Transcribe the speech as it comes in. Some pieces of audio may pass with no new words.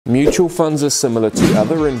Mutual funds are similar to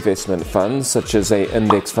other investment funds such as an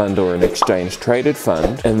index fund or an exchange traded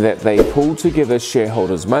fund in that they pool together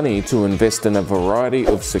shareholders' money to invest in a variety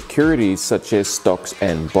of securities such as stocks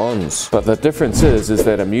and bonds. But the difference is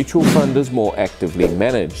that a mutual fund is more actively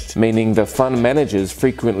managed, meaning the fund managers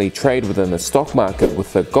frequently trade within the stock market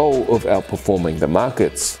with the goal of outperforming the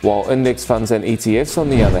markets, while index funds and ETFs on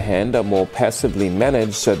the other hand are more passively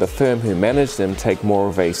managed, so the firm who manage them take more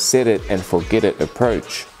of a set it and forget it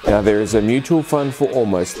approach. Now there is a mutual fund for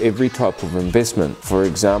almost every type of investment. For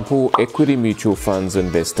example, equity mutual funds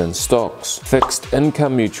invest in stocks. Fixed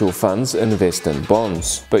income mutual funds invest in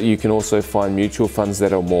bonds. But you can also find mutual funds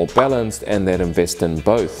that are more balanced and that invest in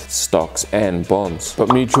both stocks and bonds.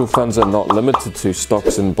 But mutual funds are not limited to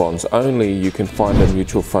stocks and bonds only. You can find a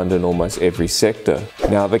mutual fund in almost every sector.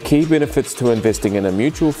 Now the key benefits to investing in a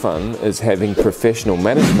mutual fund is having professional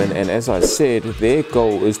management, and as I said, their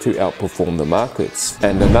goal is to outperform the markets.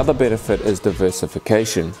 And another benefit is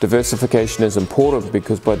diversification. Diversification is important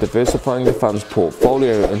because by diversifying the fund's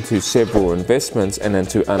portfolio into several investments and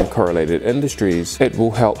into uncorrelated industries, it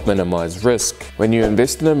will help minimize risk. When you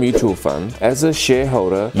invest in a mutual fund, as a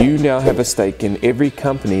shareholder, you now have a stake in every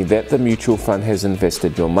company that the mutual fund has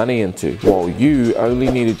invested your money into, while you only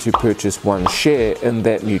needed to purchase one share in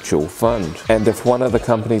that mutual fund. And if one of the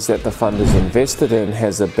companies that the fund is invested in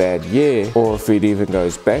has a bad year, or if it even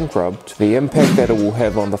goes bankrupt, the impact that it will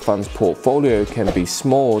have on the fund's portfolio can be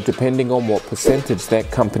small depending on what percentage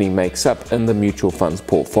that company makes up in the mutual fund's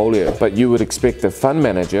portfolio. But you would expect the fund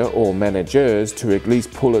manager or managers to at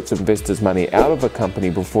least pull its investors' money out of a company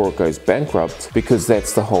before it goes bankrupt, because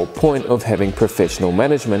that's the whole point of having professional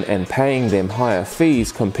management and paying them higher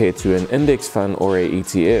fees compared to an index fund or a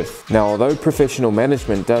ETF. Now although professional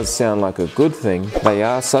management does sound like a good thing, they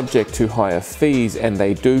are subject to higher fees and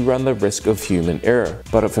they do run the risk of human error.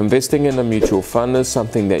 But if investing in a mutual fund is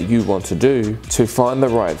something that you want to do, to find the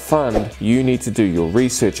right fund, you need to do your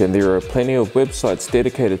research, and there are plenty of websites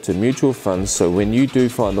dedicated to mutual funds. So when you do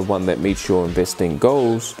find the one that meets your investing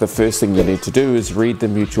goals, the first thing you need to do is read the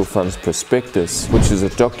mutual fund's prospectus, which is a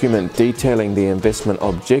document detailing the investment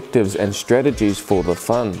objectives and strategies for the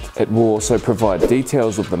fund. It will also provide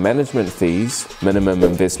details of the management fees, minimum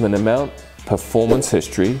investment amount, performance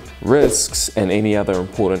history, risks, and any other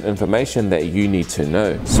important information that you need to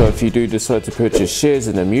know. So if you do decide to purchase shares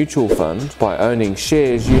in a mutual fund, by owning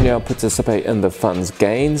shares you now participate in the fund's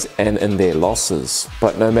gains and in their losses.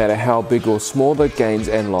 But no matter how big or small the gains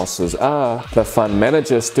and losses are, the fund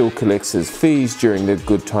manager still collects his fees during the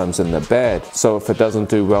good times and the bad. So if it doesn't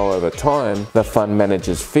do well over time, the fund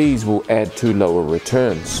manager's fees will add to lower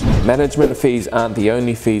returns. Management fees aren't the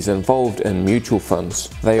only fees involved in mutual funds.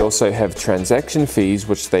 They also have transaction fees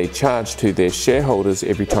which they charge to their shareholders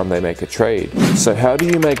every time they make a trade. So how do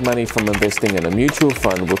you make money from investing in a mutual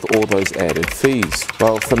fund with all those added fees?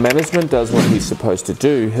 Well, if the management does what he's supposed to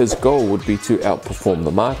do, his goal would be to outperform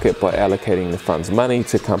the market by allocating the fund's money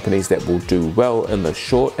to companies that will do well in the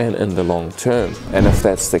short and in the long term. And if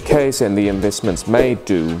that's the case and the investments made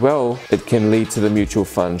do well, it can lead to the mutual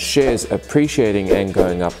fund shares appreciating and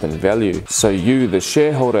going up in value. So you, the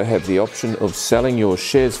shareholder, have the option of selling your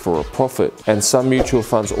shares for a profit. And some mutual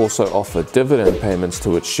funds also offer dividend payments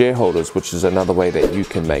to its shareholders, which is another way that you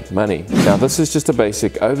can make money. Now this is just a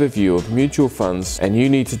basic overview of mutual funds, and you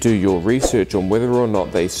need to do your research on whether or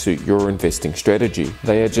not they suit your investing strategy.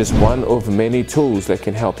 They are just one of many tools that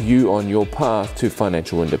can help you on your path to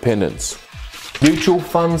financial independence. Mutual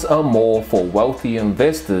funds are more for wealthy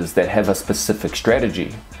investors that have a specific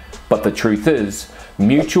strategy. But the truth is,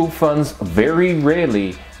 mutual funds very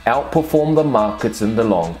rarely outperform the markets in the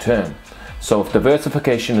long term. So if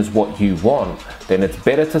diversification is what you want, then it's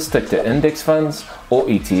better to stick to index funds or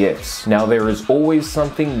ETFs. Now there is always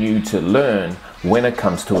something new to learn when it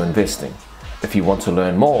comes to investing. If you want to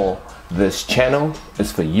learn more, this channel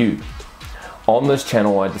is for you. On this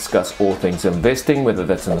channel I discuss all things investing, whether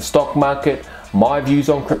that's in the stock market, my views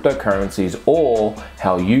on cryptocurrencies, or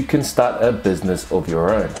how you can start a business of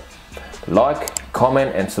your own. Like,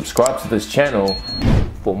 comment and subscribe to this channel.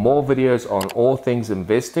 For more videos on all things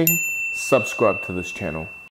investing, subscribe to this channel.